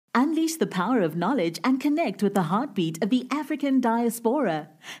Unleash the power of knowledge and connect with the heartbeat of the African diaspora.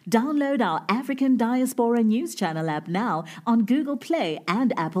 Download our African Diaspora News Channel app now on Google Play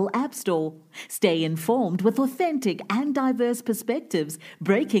and Apple App Store. Stay informed with authentic and diverse perspectives,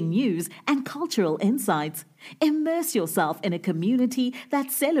 breaking news, and cultural insights. Immerse yourself in a community that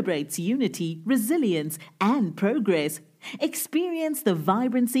celebrates unity, resilience, and progress. Experience the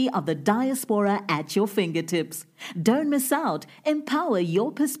vibrancy of the diaspora at your fingertips. Don't miss out. Empower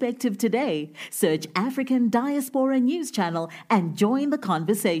your perspective today. Search African Diaspora News Channel and join the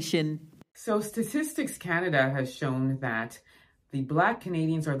conversation. So Statistics Canada has shown that the Black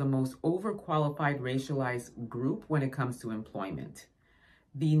Canadians are the most overqualified racialized group when it comes to employment.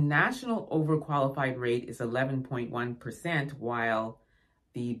 The national overqualified rate is 11.1%, while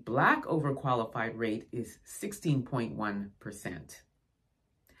the Black overqualified rate is 16.1%.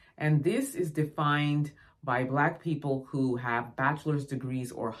 And this is defined by Black people who have bachelor's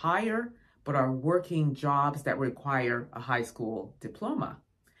degrees or higher, but are working jobs that require a high school diploma.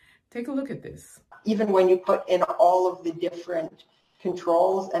 Take a look at this. Even when you put in all of the different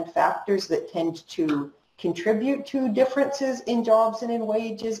controls and factors that tend to contribute to differences in jobs and in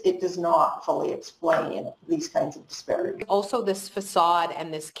wages, it does not fully explain these kinds of disparities. Also, this facade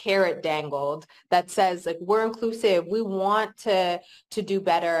and this carrot dangled that says, like, we're inclusive, we want to do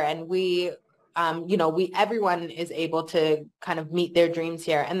better, and everyone is able to kind of meet their dreams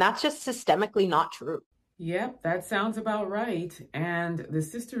here. And that's just systemically not true. Yep, that sounds about right. And the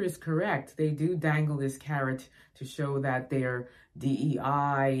sister is correct. They do dangle this carrot to show that they're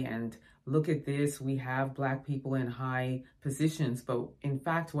DEI and look at this, we have Black people in high positions. But in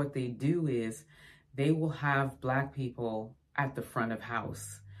fact, what they do is they will have Black people at the front of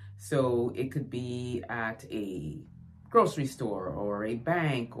house. So it could be at a grocery store or a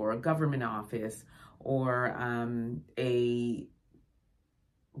bank or a government office or a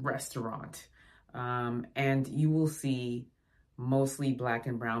restaurant. And you will see mostly Black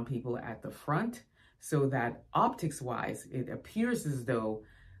and brown people at the front, so that optics-wise, it appears as though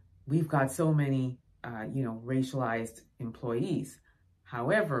we've got so many, racialized employees.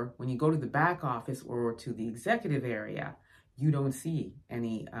 However, when you go to the back office or to the executive area, you don't see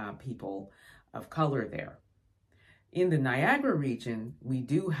any people of color there. In the Niagara region, we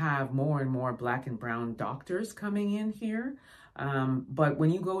do have more and more Black and brown doctors coming in here. But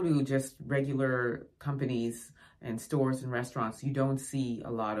when you go to just regular companies and stores and restaurants, you don't see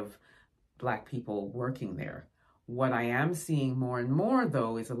a lot of Black people working there. What I am seeing more and more,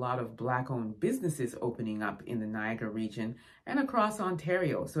 though, is a lot of Black-owned businesses opening up in the Niagara region and across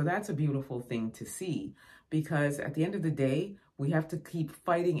Ontario. So that's a beautiful thing to see, because at the end of the day, we have to keep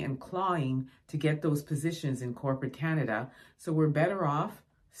fighting and clawing to get those positions in corporate Canada. So we're better off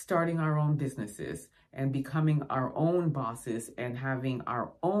starting our own businesses and becoming our own bosses and having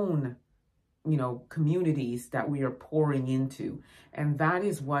our own, communities that we are pouring into. And that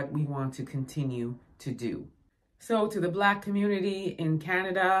is what we want to continue to do. So to the Black community in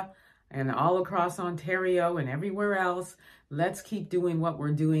Canada and all across Ontario and everywhere else, let's keep doing what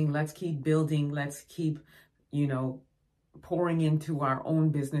we're doing. Let's keep building. Let's keep, pouring into our own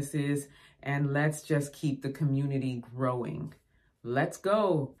businesses, and let's just keep the community growing. Let's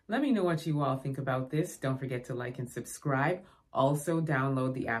go. Let me know what you all think about this. Don't forget to like and subscribe. Also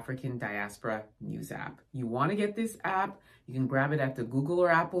download the African Diaspora News app. You want to get this app, you can grab it at the Google or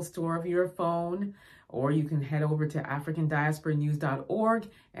Apple store of your phone, or you can head over to africandiasporanews.org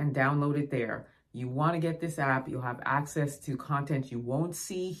and download it there. You want to get this app, you'll have access to content you won't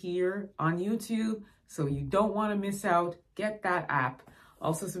see here on YouTube, so you don't want to miss out. Get that app.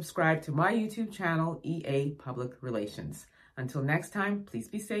 Also subscribe to my YouTube channel, EA Public Relations. Until next time, please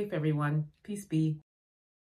be safe, everyone. Peace be.